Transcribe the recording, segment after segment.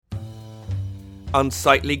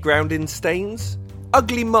Unsightly ground-in stains?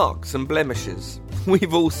 Ugly marks and blemishes?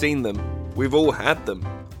 We've all seen them. We've all had them.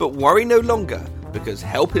 But worry no longer, because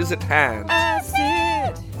help is at hand.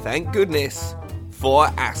 Acid! Thank goodness for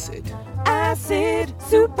acid. Acid!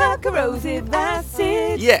 Super corrosive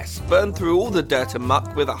acid! Yes, burn through all the dirt and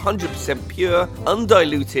muck with 100% pure,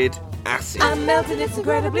 undiluted acid. I'm melting, it's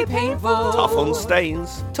incredibly painful. Tough on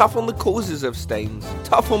stains, tough on the causes of stains,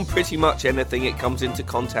 tough on pretty much anything it comes into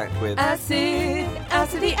contact with. Acid!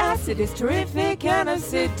 Acidy acid is terrific and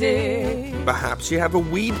acidic. Perhaps you have a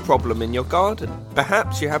weed problem in your garden.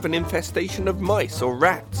 Perhaps you have an infestation of mice or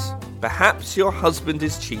rats. Perhaps your husband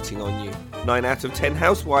is cheating on you. 9 out of 10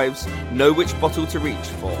 housewives know which bottle to reach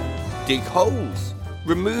for. Dig holes.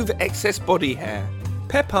 Remove excess body hair.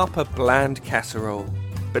 Pep up a bland casserole.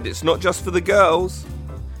 But it's not just for the girls.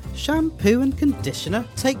 Shampoo and conditioner?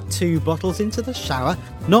 Take 2 bottles into the shower?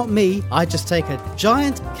 Not me, I just take a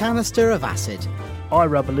giant canister of acid. I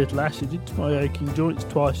rub a little acid into my aching joints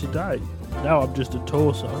twice a day. Now I'm just a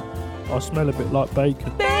torso. I smell a bit like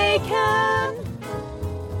bacon. Bacon!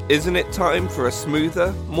 Isn't it time for a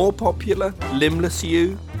smoother, more popular, limbless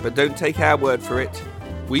you? But don't take our word for it.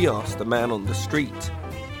 We asked the man on the street.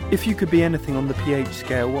 If you could be anything on the pH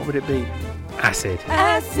scale, what would it be? Acid.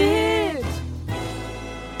 Acid!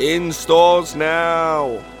 In stores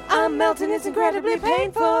now. I'm melting, it's incredibly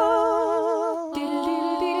painful.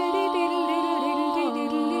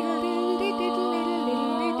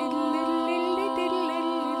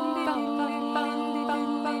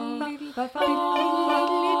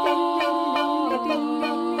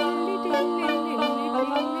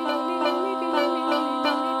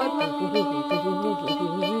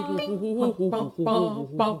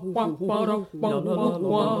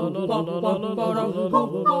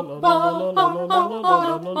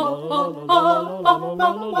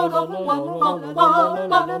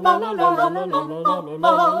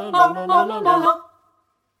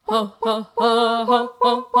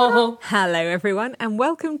 Hello everyone and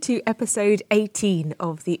welcome to episode 18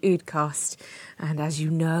 of the Oodcast. And as you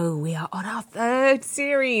know, we are on our 3rd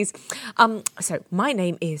series. So my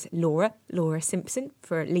name is Laura Simpson,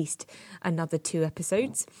 for at least another 2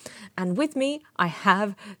 episodes. And with me, I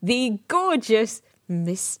have the gorgeous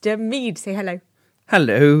Mr. Mead. Say hello.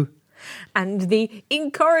 Hello. And the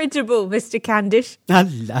incorrigible Mr. Candish.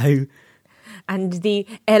 Hello. And the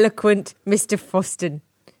eloquent Mr. Foston.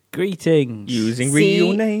 Greetings. Using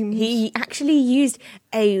real names. He actually used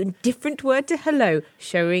a different word to hello,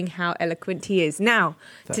 showing how eloquent he is. Now,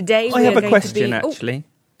 today I we have are a going question, to be... actually.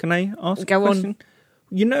 Can I ask Go a question? on.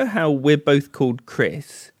 You know how we're both called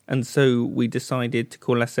Chris, and so we decided to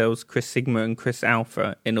call ourselves Chris Sigma and Chris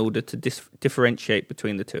Alpha in order to differentiate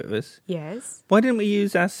between the 2 of us? Yes. Why didn't we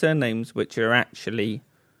use our surnames, which are actually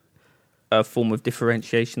a form of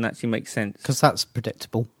differentiation that actually makes sense? Because that's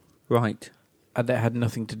predictable. Right. And it had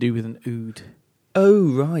nothing to do with an ood.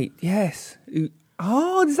 Oh, right, yes.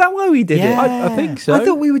 Oh, is that why we did it? I think so. I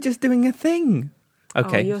thought we were just doing a thing.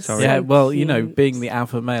 Okay, you're sorry. so Yeah, well, you know, cute. being the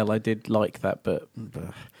alpha male, I did like that, but...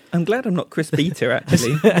 I'm glad I'm not Chris Beta,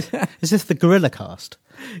 actually. Is this the Gorilla Cast?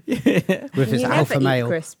 Yeah. With his You alpha never eat male?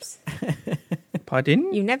 crisps.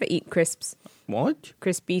 Pardon? You never eat crisps. What?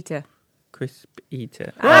 Crisp eater. Crisp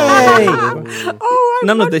Eater. Oh,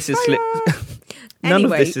 None of this is None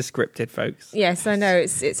of Anyway. this is scripted, folks. Yes, I know,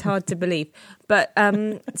 it's hard to believe. But,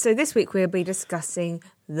 so this week we'll be discussing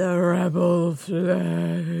the Rebel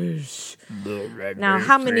Flesh. Now,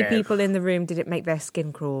 how many people in the room did it make their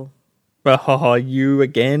skin crawl? Oh, you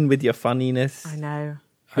again with your funniness. I know. Your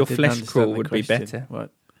I didn't flesh understand crawl the would be question. better.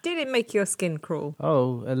 What? Did it make your skin crawl?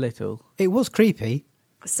 Oh, a little. It was creepy.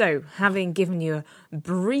 So, having given you a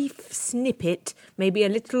brief snippet, maybe a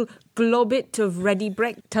little globbit of ready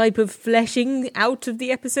break type of fleshing out of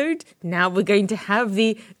the episode, now we're going to have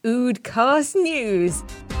the Oodcast News.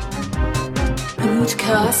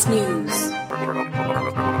 Oodcast News.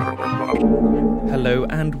 Hello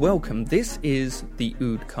and welcome. This is the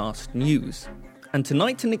Oodcast News. And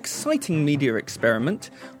tonight, an exciting media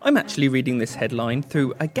experiment. I'm actually reading this headline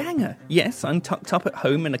through a ganger. Yes, I'm tucked up at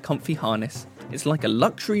home in a comfy harness. It's like a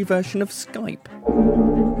luxury version of Skype.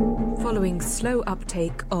 Following slow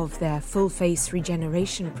uptake of their full-face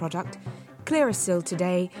regeneration product, Clearasil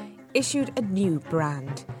today issued a new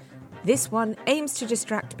brand. This one aims to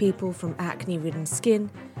distract people from acne-ridden skin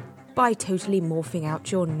by totally morphing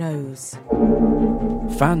out your nose.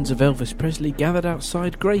 Fans of Elvis Presley gathered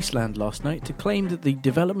outside Graceland last night to claim that the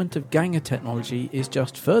development of Ganger technology is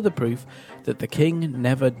just further proof that the king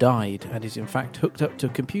never died and is in fact hooked up to a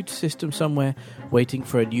computer system somewhere waiting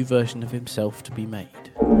for a new version of himself to be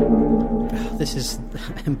made. This is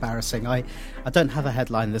embarrassing. I don't have a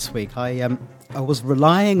headline this week. I was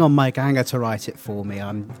relying on my ganger to write it for me.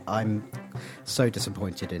 I'm so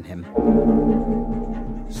disappointed in him.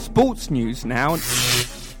 Sports news now.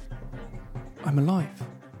 I'm alive.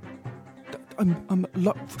 I'm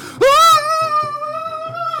alive.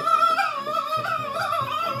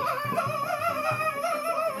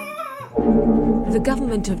 The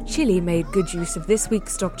government of Chile made good use of this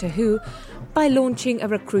week's Doctor Who by launching a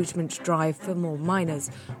recruitment drive for more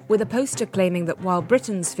miners, with a poster claiming that while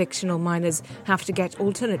Britain's fictional miners have to get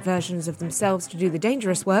alternate versions of themselves to do the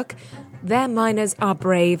dangerous work, their miners are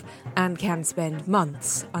brave and can spend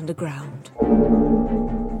months underground.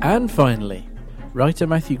 And finally, writer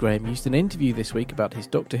Matthew Graham used an interview this week about his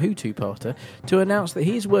Doctor Who two-parter to announce that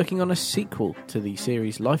he is working on a sequel to the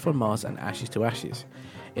series Life on Mars and Ashes to Ashes.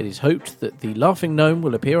 It is hoped that the Laughing Gnome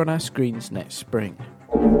will appear on our screens next spring.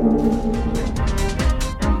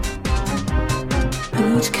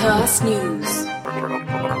 Oodcast News.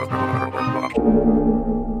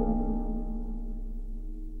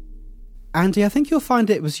 Andy, I think you'll find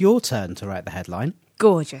it was your turn to write the headline.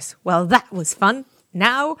 Gorgeous. Well, that was fun.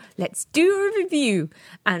 Now, let's do a review.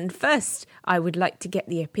 And first, I would like to get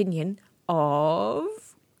the opinion of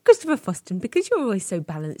Christopher Foston, because you're always so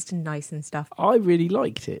balanced and nice and stuff. I really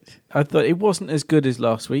liked it. I thought it wasn't as good as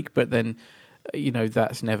last week, but then,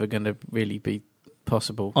 that's never going to really be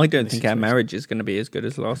possible. I don't think our marriage is going to be as good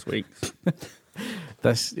as last week's.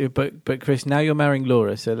 But Chris, now you're marrying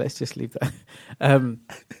Laura, so let's just leave that.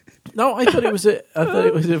 No, I thought it was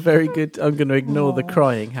a very good. I'm going to ignore the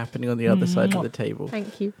crying happening on the other side of the table.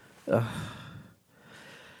 Thank you.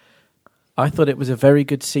 I thought it was a very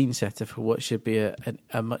good scene setter for what should be a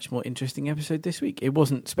much more interesting episode this week. It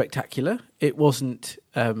wasn't spectacular. It wasn't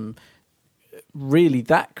really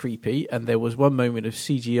that creepy, and there was one moment of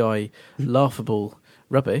CGI laughable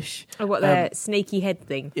rubbish. Oh, what, the snaky head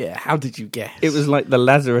thing? Yeah, how did you guess? It was like the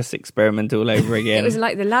Lazarus experiment all over again. It was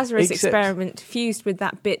like the Lazarus experiment fused with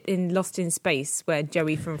that bit in Lost in Space where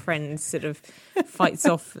Joey from Friends sort of fights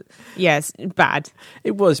off. Yes, bad.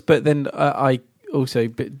 It was, but then I also,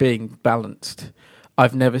 being balanced,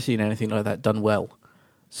 I've never seen anything like that done well.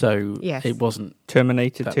 So it wasn't...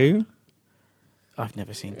 Terminator 2? I've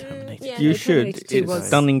never seen Terminator 2. Yeah, You should. It's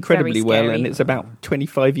done incredibly well, and it's about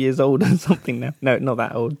 25 years old or something now. No, not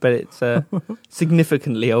that old, but it's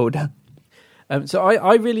significantly older. So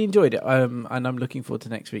I really enjoyed it, and I'm looking forward to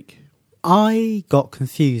next week. I got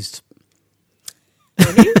confused.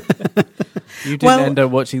 You didn't end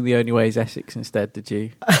up watching The Only Way is Essex instead, did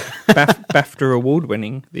you? BAFTA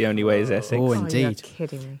award-winning The Only Way is Essex. Oh, indeed. You're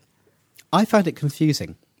kidding me. I found it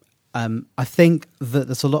confusing. I think that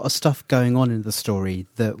there's a lot of stuff going on in the story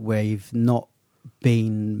that we've not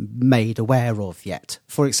been made aware of yet.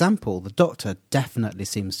 For example, the Doctor definitely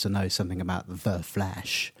seems to know something about the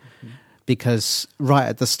Flash. Because right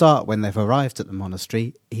at the start, when they've arrived at the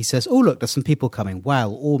monastery, he says, "Oh, look, there's some people coming."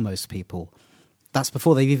 Well, almost people. That's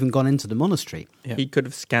before they've even gone into the monastery. Yeah. He could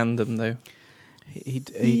have scanned them, though. He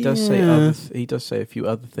does say he does say a few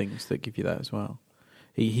other things that give you that as well.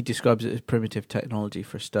 He describes it as primitive technology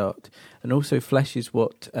for a start, and also fleshes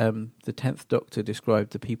what the 10th Doctor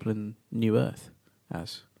described the people in New Earth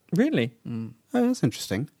as. Really? Oh, that's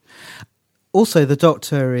interesting. Also, the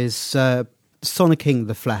Doctor is sonicking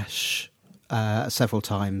the Flash several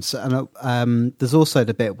times, and there's also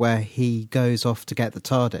the bit where he goes off to get the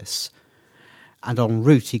TARDIS. And en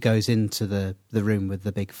route, he goes into the room with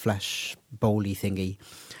the big flesh bowly thingy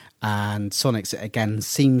and sonics it again,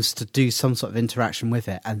 seems to do some sort of interaction with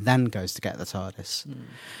it, and then goes to get the TARDIS.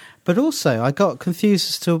 But also, I got confused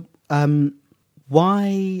as to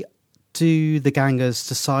why do the gangers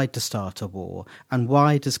decide to start a war, and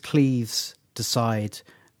why does Cleves decide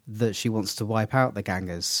that she wants to wipe out the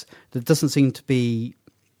gangers? There doesn't seem to be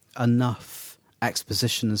enough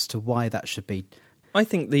exposition as to why that should be. I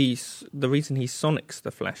think the reason he sonics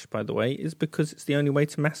the Flash, by the way, is because it's the only way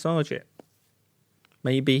to massage it.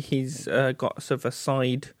 Maybe he's got sort of a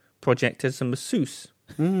side project as a masseuse.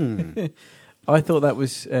 I thought that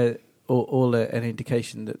was all an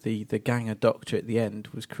indication that the Ganger Doctor at the end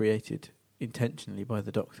was created intentionally by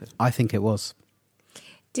the Doctor. I think it was.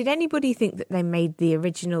 Did anybody think that they made the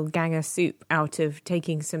original Ganger soup out of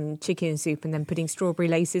taking some chicken soup and then putting strawberry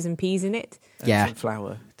laces and peas in it? And some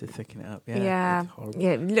flour to thicken it up. Yeah,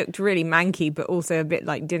 it looked really manky, but also a bit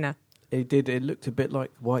like dinner. It did. It looked a bit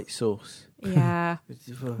like white sauce. Yeah.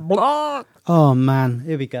 Oh, man.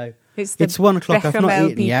 Here we go. It's 1 o'clock. I've not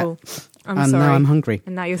eaten people. Yet. I'm sorry. Now I'm hungry.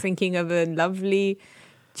 And now you're thinking of a lovely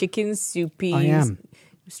chicken soupy,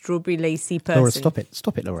 strawberry lacy person. Laura, stop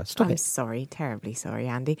it, Laura, stop I'm it. sorry, terribly sorry,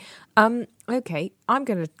 Andy. Okay, I'm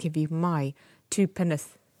going to give you my two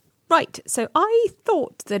penneth. Right, so I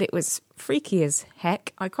thought that it was freaky as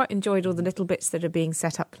heck. I quite enjoyed all the little bits that are being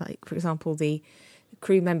set up, like, for example, the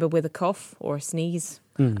crew member with a cough or a sneeze,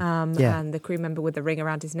 and the crew member with the ring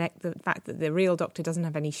around his neck, the fact that the real Doctor doesn't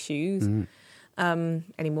have any shoes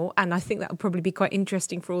anymore. And I think that would probably be quite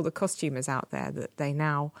interesting for all the costumers out there, that they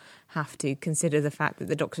now have to consider the fact that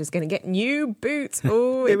the Doctor is going to get new boots.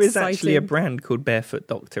 Oh, There is exciting. actually a brand called Barefoot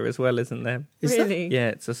Doctor as well, isn't there? Really? Yeah,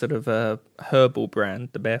 it's a sort of a herbal brand,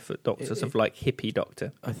 the Barefoot Doctor, sort of like hippie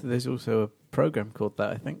doctor. I think there's also a program called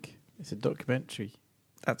that. I think it's a documentary.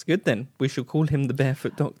 That's good then. We shall call him the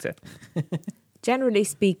Barefoot Doctor. Generally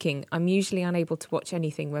speaking, I'm usually unable to watch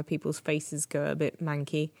anything where people's faces go a bit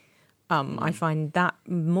manky. I find that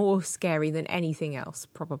more scary than anything else,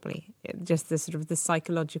 probably. Just the sort of the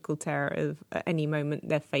psychological terror of at any moment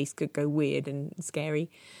their face could go weird and scary.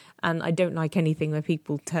 And I don't like anything where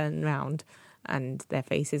people turn around and their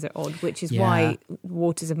faces are odd, which is why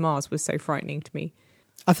Waters of Mars was so frightening to me.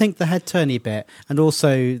 I think the head turny bit and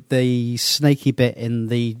also the snaky bit in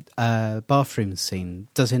the bathroom scene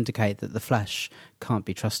does indicate that the Flash can't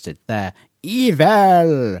be trusted. They're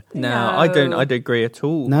evil. No, I don't agree at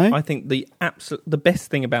all. No? I think the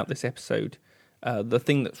best thing about this episode, the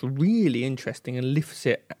thing that's really interesting and lifts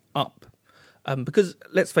it up, because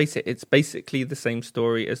let's face it, it's basically the same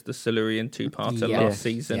story as the Silurian two-parter last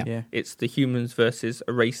season. Yeah. It's the humans versus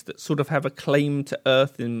a race that sort of have a claim to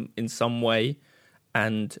Earth in some way,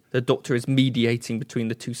 and the Doctor is mediating between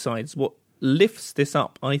the two sides. What lifts this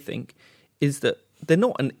up, I think, is that they're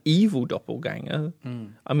not an evil doppelganger.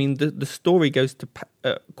 I mean, the story goes to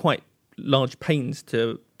quite large pains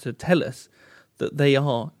to tell us that they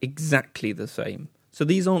are exactly the same. So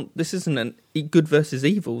this isn't an good versus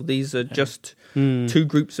evil. These are just two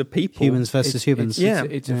groups of people. Humans versus humans.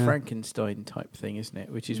 It's a Frankenstein type thing, isn't it?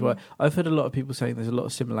 Which is why I've heard a lot of people saying there's a lot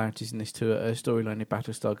of similarities in this to a storyline in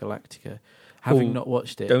Battlestar Galactica. Having not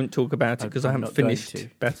watched it, don't talk about it because I haven't finished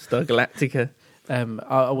Battlestar Galactica.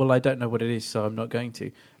 I don't know what it is, so I'm not going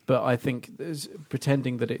to. But I think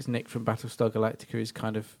pretending that it's Nick from Battlestar Galactica is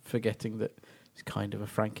kind of forgetting that it's kind of a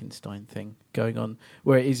Frankenstein thing going on,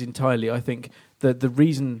 where it is entirely. I think that the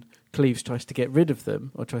reason Cleves tries to get rid of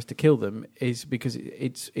them or tries to kill them is because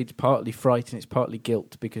it's partly fright and it's partly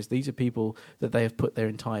guilt, because these are people that they have put their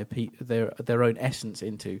entire their own essence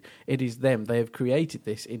into. It is them. They have created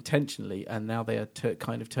this intentionally, and now they are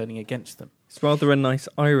kind of turning against them. It's rather a nice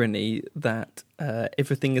irony that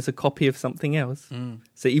everything is a copy of something else.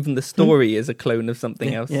 So even the story is a clone of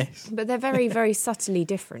something else. Yes. But they're very, very subtly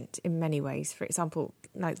different in many ways. For example,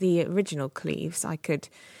 like the original Cleves, I could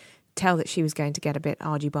tell that she was going to get a bit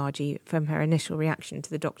argy-bargy from her initial reaction to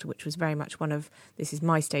the Doctor, which was very much one of, this is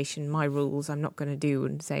my station, my rules, I'm not going to do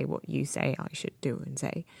and say what you say I should do and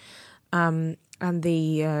say. And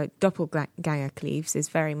the doppelganger Cleves is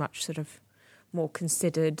very much sort of more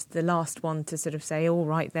considered, the last one to sort of say, all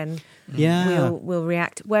right, then we'll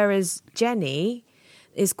react. Whereas Jenny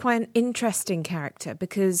is quite an interesting character,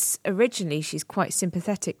 because originally she's quite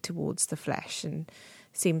sympathetic towards the Flesh and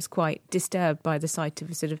seems quite disturbed by the sight of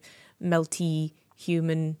a sort of melty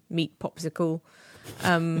human meat popsicle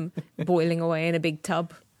boiling away in a big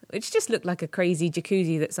tub, which just looked like a crazy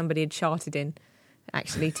jacuzzi that somebody had chartered in,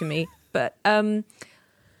 actually, to me. But I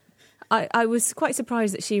was quite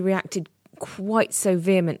surprised that she reacted quite so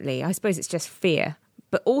vehemently. I suppose it's just fear,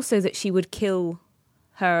 but also that she would kill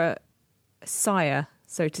her sire,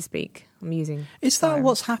 so to speak. I'm using Is that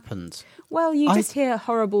what's happened? Well, you just hear a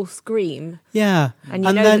horrible scream. Yeah. And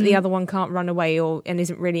you know that the other one can't run away and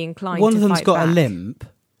isn't really inclined to fight back. One of them's got a limp,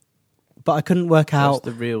 but I couldn't work out That's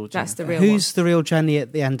the real Jenny. who's the real Jenny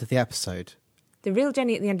at the end of the episode. The real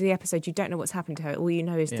Jenny at the end of the episode, you don't know what's happened to her. All you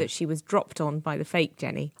know is that she was dropped on by the fake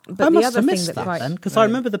Jenny. But I the must other have thing missed that that then, because I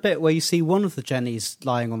remember the bit where you see one of the Jennies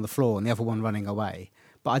lying on the floor and the other one running away.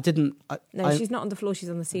 But I didn't... she's not on the floor, she's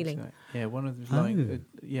on the ceiling. Yeah, one of them's lying...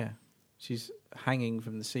 she's hanging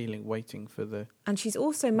from the ceiling waiting for the... And she's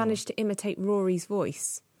also managed to imitate Rory's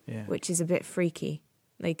voice, which is a bit freaky.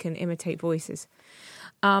 They can imitate voices.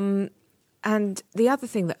 And the other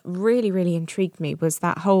thing that really, really intrigued me was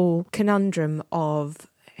that whole conundrum of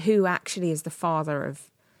who actually is the father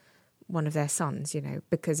of one of their sons,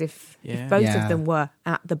 because if both of them were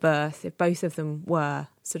at the birth, if both of them were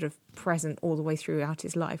sort of present all the way throughout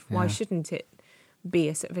his life, why shouldn't it be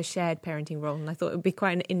a sort of a shared parenting role? And I thought it would be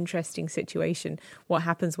quite an interesting situation, what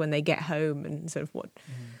happens when they get home and sort of what...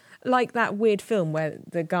 Like that weird film where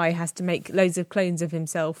the guy has to make loads of clones of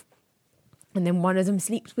himself And then one of them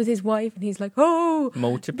sleeps with his wife, and he's like, "Oh,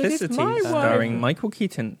 Multiplicity, but it's my starring wife." Michael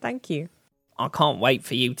Keaton. Thank you. I can't wait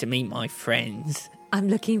for you to meet my friends. I'm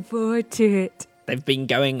looking forward to it. They've been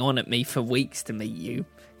going on at me for weeks to meet you.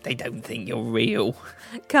 They don't think you're real.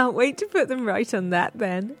 Can't wait to put them right on that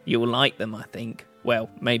then. You'll like them, I think. Well,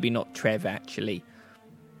 maybe not Trev, actually.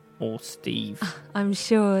 Or Steve. I'm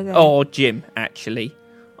sure that... Or Jim, actually.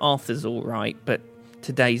 Arthur's all right, but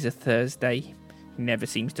today's a Thursday. He never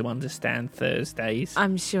seems to understand Thursdays.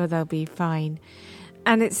 I'm sure they'll be fine.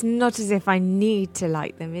 And it's not as if I need to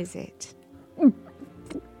like them, is it?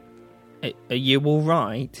 Are you all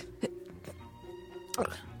right?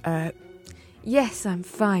 Yes, I'm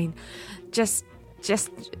fine. Just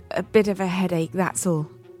a bit of a headache, that's all.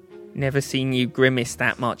 Never seen you grimace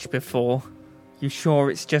that much before. You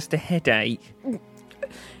sure it's just a headache?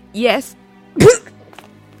 Yes.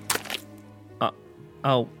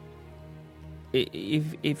 Oh.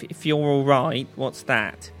 If you're all right, what's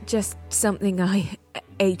that? Just something I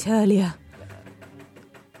ate earlier.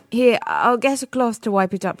 Here, I'll get a cloth to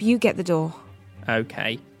wipe it up. You get the door.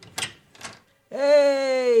 Okay.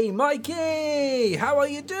 Hey, Mikey! How are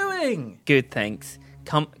you doing? Good, thanks.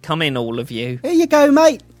 Come in, all of you. Here you go,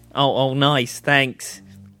 mate. Oh, nice, thanks.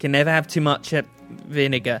 Can never have too much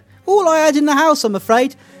vinegar. All I had in the house, I'm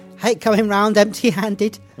afraid. Hate coming round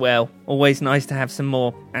empty-handed. Well, always nice to have some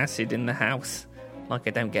more acid in the house. Like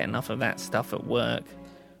I don't get enough of that stuff at work.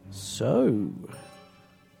 So,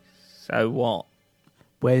 what?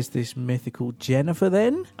 where's this mythical Jennifer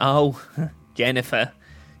then? Oh, Jennifer.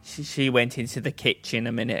 She went into the kitchen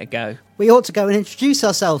a minute ago. We ought to go and introduce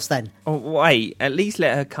ourselves then. Oh, wait, at least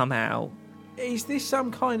let her come out. Is this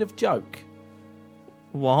some kind of joke?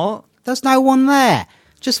 What? There's no one there.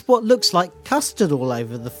 Just what looks like custard all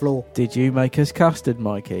over the floor. Did you make us custard,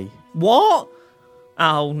 Mikey? What?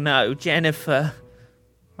 Oh no, Jennifer.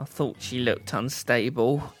 I thought she looked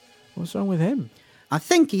unstable. What's wrong with him? I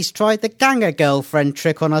think he's tried the ganger girlfriend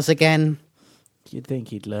trick on us again. You'd think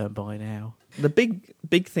he'd learn by now. The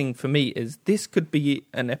big thing for me is this could be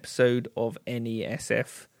an episode of any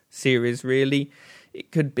SF series, really.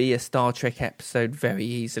 It could be a Star Trek episode very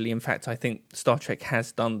easily. In fact, I think Star Trek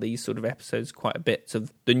has done these sort of episodes quite a bit.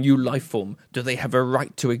 Of the new life form, do they have a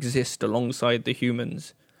right to exist alongside the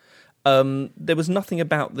humans? There was nothing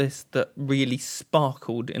about this that really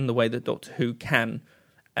sparkled in the way that Doctor Who can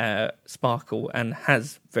sparkle, and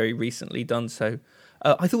has very recently done so.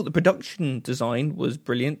 I thought the production design was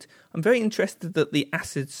brilliant. I'm very interested that the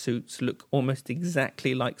acid suits look almost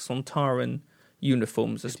exactly like Sontaran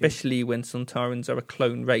uniforms, especially when Sontarans are a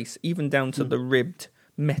clone race, even down to the ribbed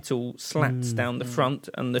metal slats down the front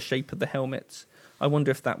and the shape of the helmets. I wonder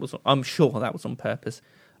if that was... I'm sure that was on purpose.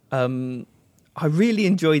 I really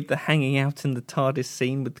enjoyed the hanging out in the TARDIS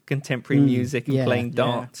scene with the contemporary music and playing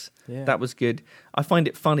darts. Yeah. That was good. I find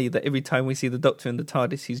it funny that every time we see the Doctor in the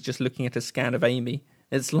TARDIS, he's just looking at a scan of Amy.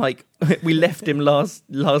 It's like we left him last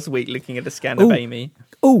week looking at a scan of Amy.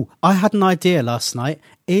 Oh, I had an idea last night.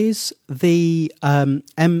 Is the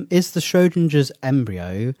Schrodinger's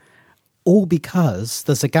embryo all because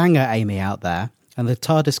there's a ganger Amy out there and the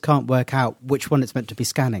TARDIS can't work out which one it's meant to be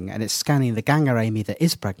scanning, and it's scanning the ganger Amy that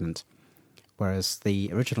is pregnant, whereas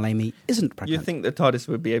the original Amy isn't pregnant. You think the TARDIS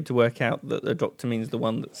would be able to work out that the Doctor means the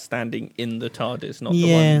one that's standing in the TARDIS, not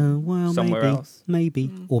the one somewhere else?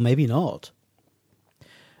 Maybe. Or maybe not.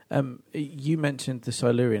 You mentioned the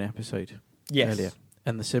Silurian episode earlier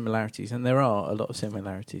and the similarities, and there are a lot of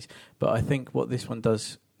similarities. But I think what this one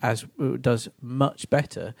does much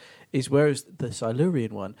better is, whereas the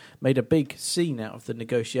Silurian one made a big scene out of the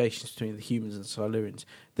negotiations between the humans and Silurians,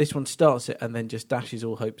 this one starts it and then just dashes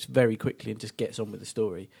all hopes very quickly and just gets on with the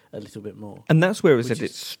story a little bit more. And that's where it was at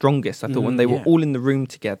its strongest. I thought when they were all in the room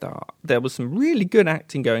together, there was some really good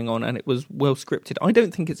acting going on, and it was well scripted. I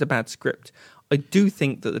don't think it's a bad script. I do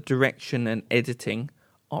think that the direction and editing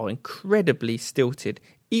are incredibly stilted,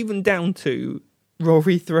 even down to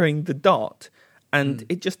Rory throwing the dart. And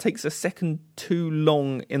it just takes a second too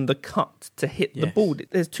long in the cut to hit the board.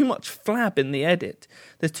 There's too much flab in the edit.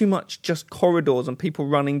 There's too much just corridors and people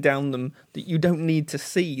running down them that you don't need to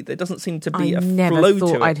see. There doesn't seem to be a flow to it. I never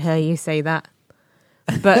thought I'd hear you say that.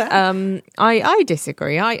 But I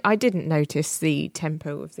disagree. I didn't notice the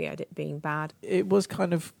tempo of the edit being bad. It was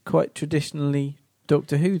kind of quite traditionally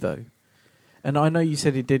Doctor Who, though. And I know you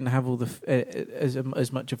said it didn't have all the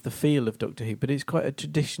as much of the feel of Doctor Who, but it's quite a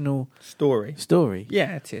traditional story.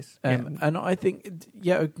 Yeah, it is. And I think,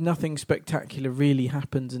 nothing spectacular really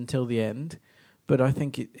happens until the end. But I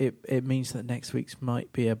think it means that next week's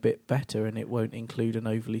might be a bit better, and it won't include an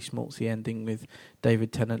overly schmaltzy ending with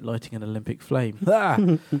David Tennant lighting an Olympic flame.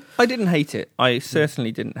 I didn't hate it. I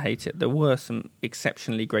certainly didn't hate it. There were some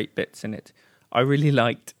exceptionally great bits in it. I really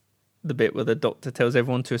liked the bit where the Doctor tells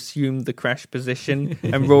everyone to assume the crash position,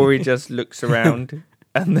 and Rory just looks around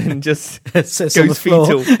and then just Sits on the goes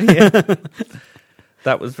floor. fetal. Yeah.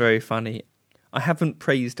 That was very funny. I haven't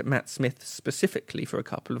praised Matt Smith specifically for a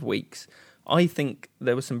couple of weeks. I think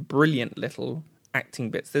there were some brilliant little acting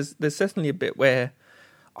bits. There's certainly a bit where,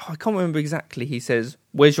 I can't remember exactly, he says,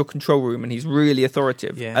 "Where's your control room?" and he's really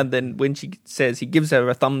authoritative. Yeah. And then when she says, he gives her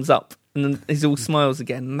a thumbs up, and then he's all smiles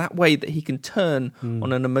again. And that way that he can turn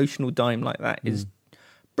on an emotional dime like that is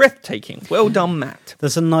breathtaking. Well done, Matt.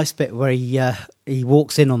 There's a nice bit where he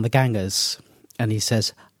walks in on the gangers and he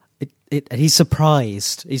says, he's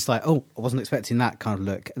surprised. He's like, "Oh, I wasn't expecting that," kind of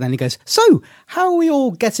look. And then he goes, "So, how are we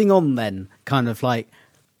all getting on then?" Kind of like,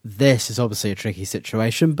 this is obviously a tricky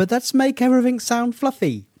situation, but let's make everything sound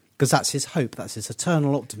fluffy. Because that's his hope, that's his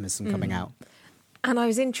eternal optimism coming out. And I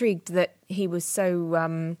was intrigued that he was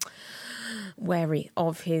so wary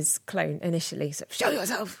of his clone initially. So, show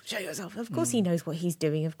yourself, show yourself. Of course he knows what he's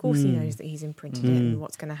doing. Of course he knows that he's imprinted it and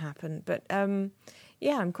what's going to happen. But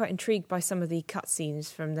yeah, I'm quite intrigued by some of the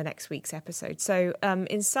cutscenes from the next week's episode. So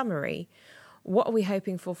in summary, what are we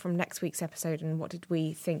hoping for from next week's episode, and what did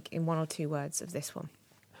we think in one or two words of this one?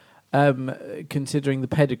 Considering the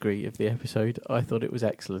pedigree of the episode, I thought it was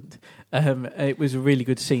excellent. It was a really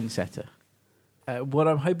good scene setter. What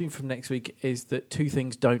I'm hoping from next week is that two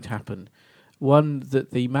things don't happen. One,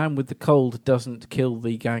 that the man with the cold doesn't kill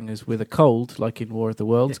the gangers with a cold, like in War of the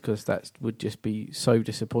Worlds, because that would just be so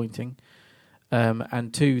disappointing.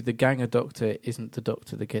 And two, the ganger doctor isn't the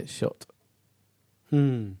doctor that gets shot.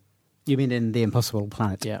 You mean in the Impossible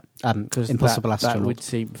Planet? Yeah. Because Impossible Astronaut. That would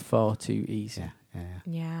seem far too easy.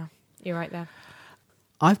 Yeah, you're right there.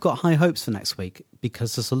 I've got high hopes for next week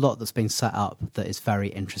because there's a lot that's been set up that is very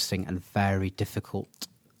interesting and very difficult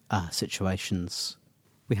situations.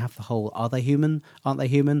 We have the whole, are they human? Aren't they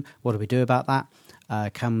human? What do we do about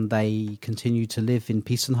that? Can they continue to live in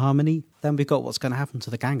peace and harmony? Then we've got what's going to happen to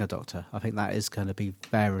the ganger doctor. I think that is going to be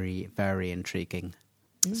very, very intriguing.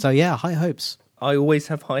 So yeah, high hopes. I always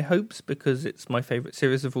have high hopes because it's my favourite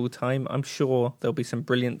series of all time. I'm sure there'll be some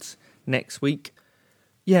brilliance next week.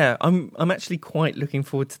 Yeah, I'm actually quite looking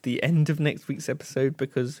forward to the end of next week's episode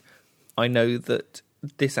because I know that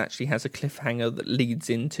this actually has a cliffhanger that leads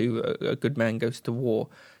into a good man goes to war.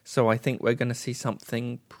 So I think we're going to see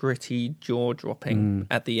something pretty jaw-dropping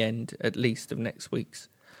at the end, at least, of next week's.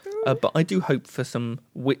 But I do hope for some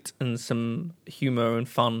wit and some humour and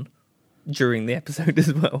fun during the episode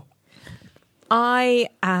as well. I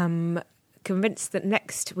am convinced that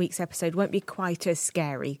next week's episode won't be quite as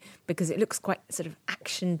scary because it looks quite sort of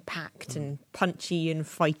action-packed and punchy and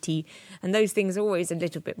fighty, and those things are always a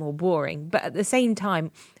little bit more boring. But at the same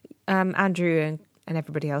time, Andrew and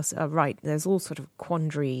everybody else are right. There's all sort of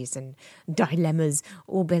quandaries and dilemmas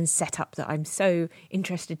all been set up that I'm so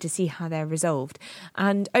interested to see how they're resolved.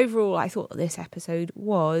 And overall, I thought that this episode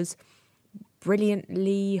was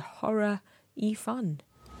brilliantly horror-y fun.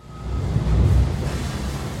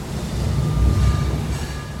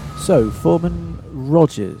 So, Foreman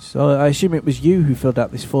Rogers, I assume it was you who filled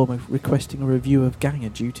out this form requesting a review of ganger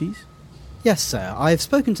duties? Yes, sir. I have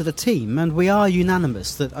spoken to the team, and we are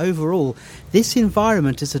unanimous that overall, this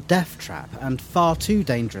environment is a death trap and far too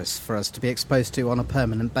dangerous for us to be exposed to on a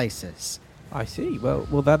permanent basis. I see. Well,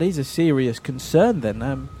 that is a serious concern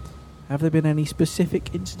then. Have there been any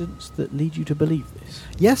specific incidents that lead you to believe this?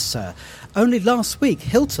 Yes, sir. Only last week,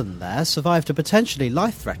 Hilton there survived a potentially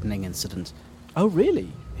life-threatening incident. Oh,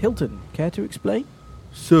 really? Hilton, care to explain?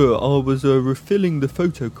 Sir, I was refilling the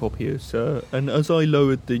photocopier, sir, and as I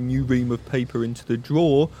lowered the new ream of paper into the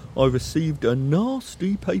drawer, I received a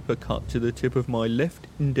nasty paper cut to the tip of my left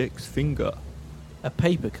index finger. A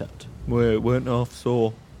paper cut? Well, it weren't half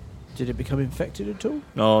sore. Did it become infected at all?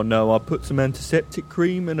 Oh no, I put some antiseptic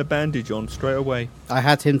cream and a bandage on straight away. I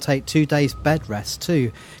had him take 2 days bed rest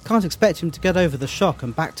too. Can't expect him to get over the shock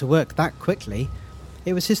and back to work that quickly.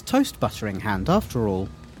 It was his toast buttering hand after all.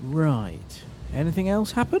 Right. Anything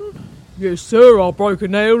else happen? Yes, sir, I broke a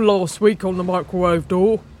nail last week on the microwave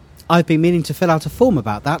door. I've been meaning to fill out a form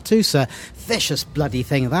about that too, sir. Vicious bloody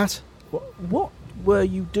thing, that. What were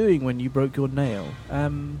you doing when you broke your nail?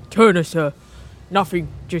 Turner, sir. Nothing,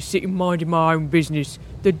 just sitting minding my own business.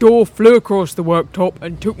 The door flew across the worktop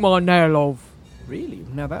and took my nail off. Really?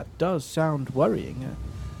 Now that does sound worrying.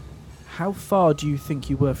 How far do you think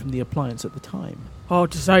you were from the appliance at the time?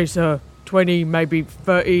 Hard to say, sir. 20, maybe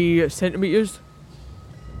 30 centimetres.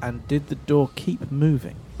 And did the door keep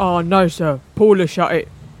moving? Oh, no, sir. Paula shut it.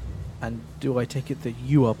 And do I take it that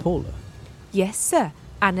you are Paula? Yes, sir.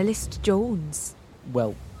 Analyst Jones.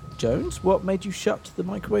 Well, Jones, what made you shut the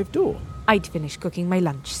microwave door? I'd finished cooking my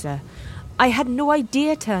lunch, sir. I had no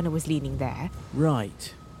idea Turner was leaning there.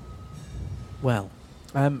 Right. Well,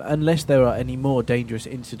 unless there are any more dangerous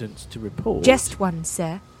incidents to report... Just one,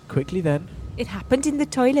 sir. Quickly then. It happened in the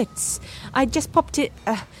toilets. I just popped it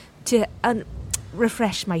to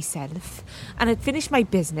refresh myself, and I'd finished my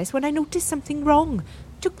business when I noticed something wrong.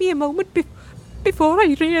 Took me a moment before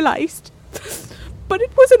I realised. But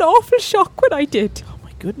it was an awful shock when I did. Oh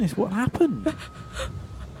my goodness, what happened?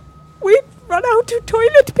 We've run out of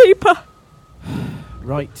toilet paper.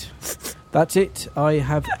 Right. That's it. I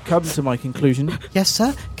have come to my conclusion. Yes,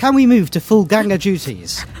 sir. Can we move to full ganger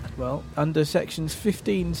duties? Well, under sections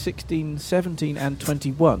 15, 16, 17 and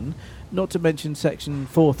 21, not to mention section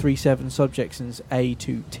 437 subsections A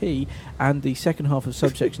to T and the second half of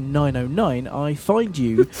subsection 909, I find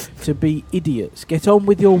you to be idiots. Get on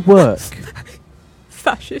with your work.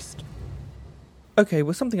 Fascist. Okay,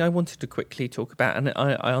 well, something I wanted to quickly talk about, and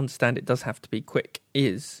I understand it does have to be quick,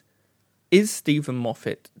 is Stephen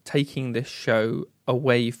Moffat taking this show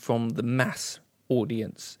away from the mass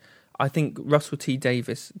audience? I think Russell T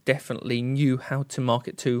Davies definitely knew how to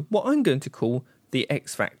market to what I'm going to call the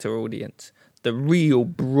X Factor audience, the real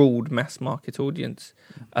broad mass market audience.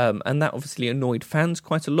 And that obviously annoyed fans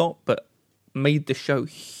quite a lot, but made the show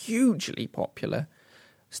hugely popular.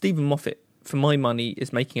 Stephen Moffat, for my money,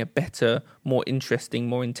 is making a better, more interesting,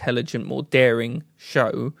 more intelligent, more daring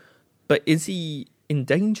show. But is he in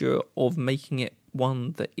danger of making it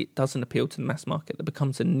one that it doesn't appeal to the mass market, that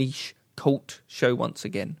becomes a niche cult show once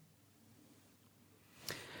again?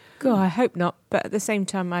 God, I hope not. But at the same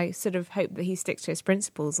time, I sort of hope that he sticks to his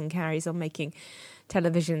principles and carries on making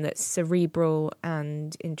television that's cerebral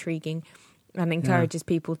and intriguing and encourages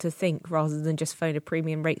people to think rather than just phone a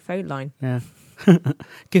premium rate phone line. Yeah.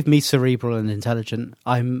 Give me cerebral and intelligent.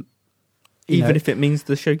 Even if it means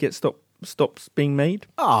the show stops being made?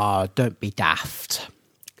 Don't be daft.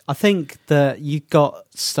 I think that you got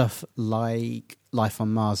stuff like Life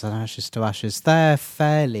on Mars and Ashes to Ashes. They're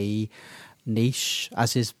fairly niche,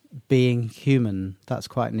 as is Being Human. That's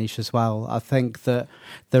quite niche as well. I think that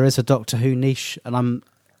there is a Doctor Who niche, and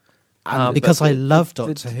because I love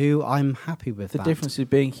Doctor Who, I'm happy with that. The difference with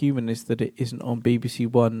Being Human is that it isn't on BBC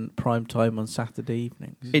One prime time on Saturday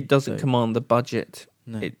evenings. It doesn't command the budget.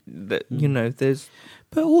 No. There's...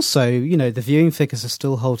 But also, the viewing figures are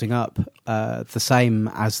still holding up the same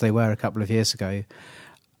as they were a couple of years ago.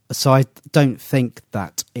 So I don't think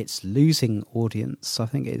that it's losing audience. I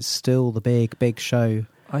think it's still the big show.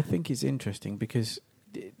 I think it's interesting because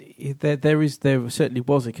there certainly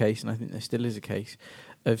was a case, and I think there still is a case,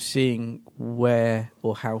 of seeing where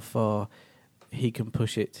or how far he can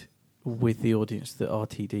push it with the audience that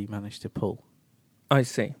RTD managed to pull. I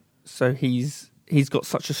see. So he's got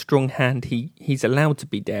such a strong hand, he's allowed to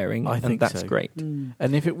be daring, I think that's so. great. And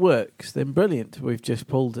if it works, then brilliant. We've just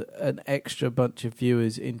pulled an extra bunch of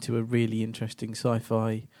viewers into a really interesting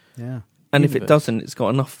sci-fi. Yeah. And if it doesn't, it's got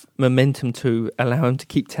enough momentum to allow him to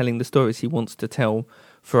keep telling the stories he wants to tell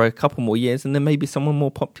for a couple more years, and then maybe someone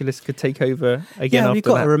more populist could take over again after that. You've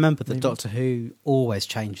got to remember that Doctor Who always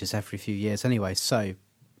changes every few years anyway, so...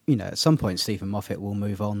 at some point Stephen Moffat will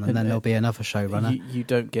move on and then there'll be another showrunner. You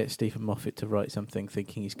don't get Stephen Moffat to write something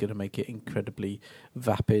thinking he's going to make it incredibly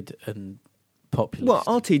vapid and populist.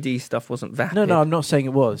 Well, RTD stuff wasn't vapid. No, I'm not saying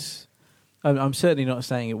it was. I'm certainly not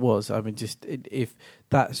saying it was. I mean, if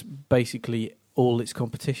that's basically all its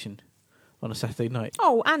competition on a Saturday night.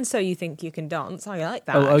 Oh, and So You Think You Can Dance. I like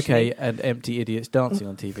that, okay, and empty idiots dancing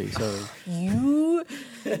on TV, sorry. You,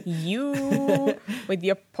 with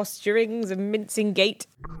your posturings and mincing gait.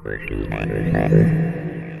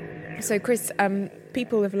 So, Chris,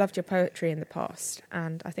 people have loved your poetry in the past,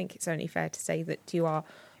 and I think it's only fair to say that you are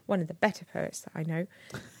one of the better poets that I know.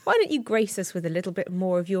 Why don't you grace us with a little bit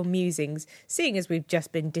more of your musings, seeing as we've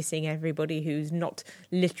just been dissing everybody who's not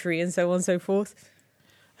literary and so on and so forth?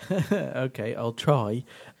 Okay, I'll try.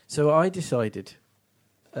 So I decided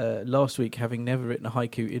last week, having never written a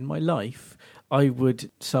haiku in my life, I would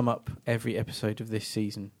sum up every episode of this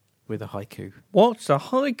season with a haiku. What's a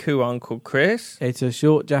haiku, Uncle Chris? It's a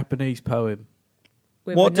short Japanese poem.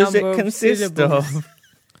 What does it consist of?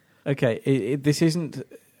 Okay, this isn't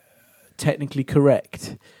technically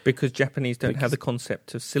correct. Because Japanese don't have the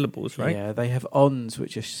concept of syllables, right? Yeah, they have ons,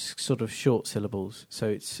 which are sort of short syllables. So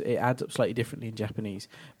it adds up slightly differently in Japanese.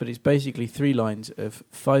 But it's basically 3 lines of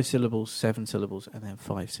 5 syllables, 7 syllables, and then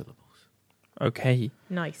 5 syllables. Okay.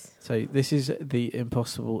 Nice. So this is The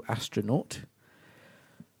Impossible Astronaut.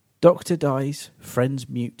 Doctor dies, friends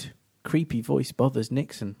mute. Creepy voice bothers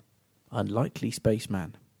Nixon. Unlikely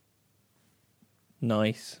spaceman.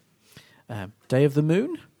 Nice. Day of the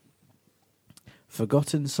Moon.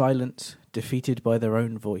 Forgotten silence, defeated by their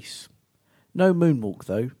own voice. No moonwalk,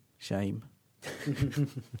 though. Shame.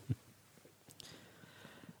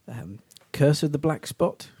 Curse of the Black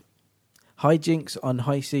Spot. Hijinks on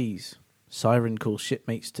high seas. Siren calls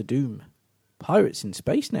shipmates to doom. Pirates in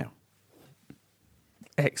space now.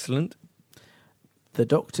 Excellent. The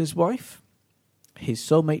Doctor's Wife. His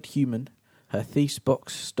soulmate human. Her thief's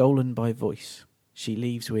box stolen by voice. She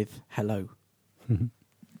leaves with hello.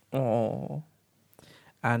 Oh.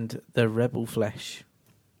 And the Rebel Flesh.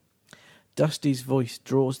 Dusty's voice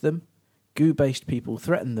draws them. Goo-based people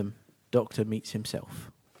threaten them. Doctor meets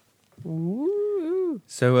himself. Ooh.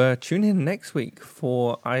 So tune in next week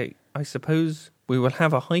for, I suppose, we will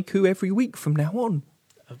have a haiku every week from now on.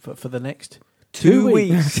 For the next 2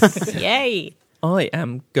 weeks. Yay! I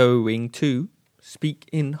am going to speak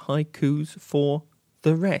in haikus for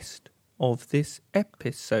the rest of this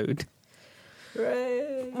episode.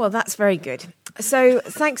 Well, that's very good. So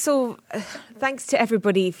thanks to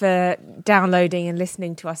everybody for downloading and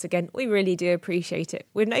listening to us again. We really do appreciate it.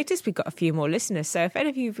 We've noticed we've got a few more listeners, so if any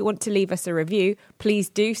of you want to leave us a review, please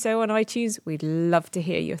do so on iTunes. We'd love to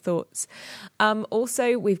hear your thoughts.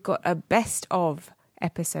 Also, we've got a best of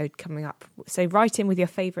episode coming up. So write in with your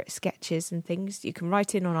favourite sketches and things. You can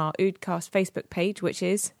write in on our Oodcast Facebook page, which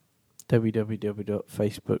is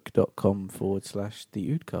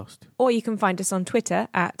www.facebook.com/the Oodcast. or you can find us on Twitter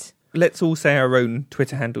at... Let's all say our own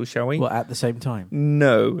Twitter handle, shall we? Well, at the same time?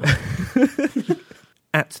 No.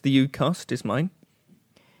 At the Oodcast is mine.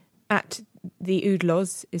 At the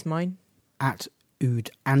Oodlaws is mine. At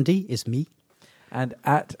Ood Andy is me. And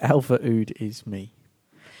at Alpha Ood is me.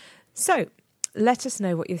 So, let us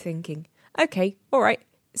know what you're thinking. Okay, all right.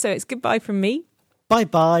 So it's goodbye from me.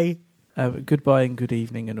 Bye-bye. Goodbye and good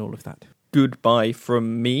evening and all of that. Goodbye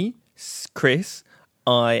from me, Chris.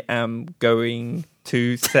 I am going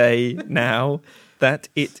to say now that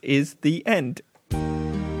it is the end.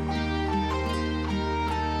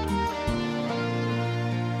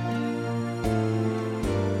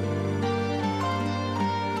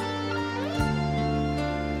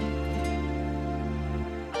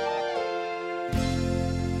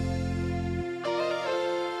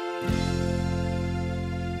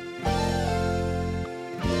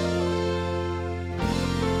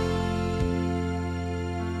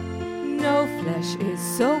 No flesh is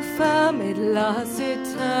so firm it lasts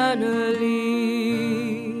eternally.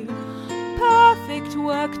 Perfect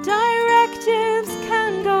work directives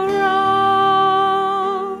can go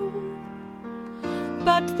wrong,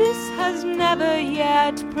 but this has never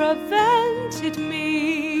yet prevented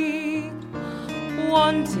me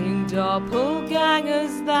wanting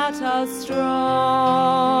doppelgangers that are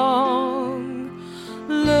strong.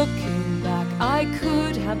 Looking back, I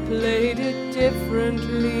could have played it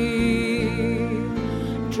differently.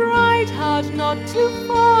 Tried hard not to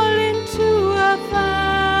fall into a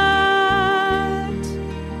vat,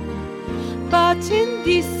 but in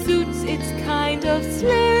these suits it's kind of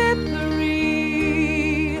slippery.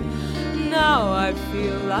 Now I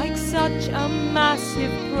feel like such a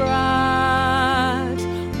massive brat.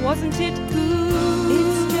 Wasn't it good?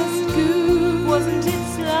 It's just good. Wasn't it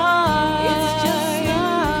sly? It's just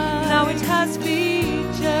sly. Now it has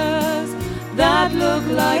features that look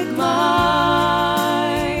like mine,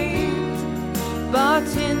 but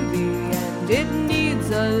in the end it needs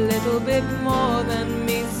a little bit more than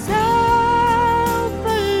me.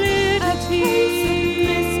 Self-validity,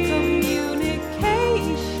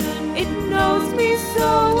 miscommunication, it knows me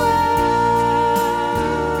so well.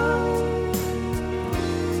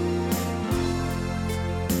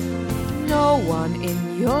 No one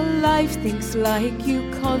in your life thinks like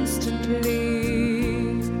you constantly.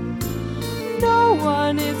 No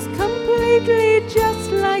one is completely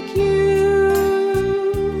just like you.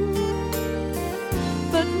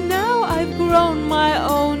 But now I've grown my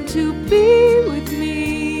own to be with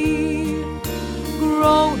me.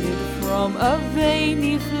 Grown it from a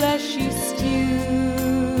veiny, fleshy stew.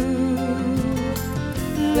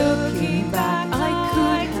 Looking back, I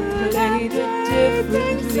could have played it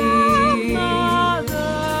differently.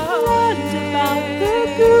 Learned about the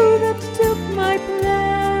goo that took my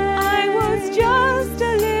place. I was just a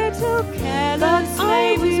little careless. I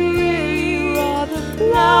was really rather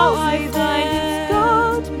close. Now I find it's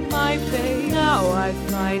got my face. Now I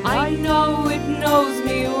find I know it knows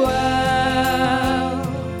me well.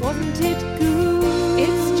 Wasn't it good?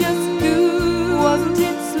 It's just good. Wasn't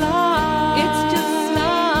it sly? It's just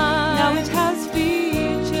sly. Now it has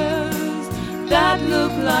features that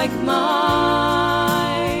look like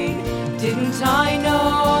mine. Didn't I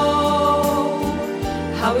know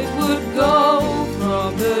how it would go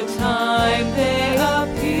from the time they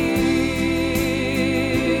appeared?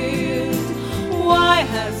 Why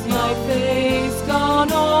has my face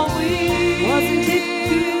gone all weird? Wasn't it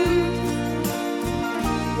cute?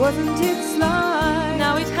 Wasn't it sly?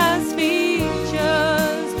 Now it has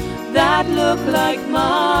features that look like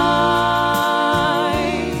mine.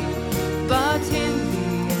 But in the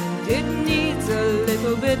end it needs a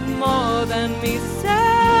little bit more than me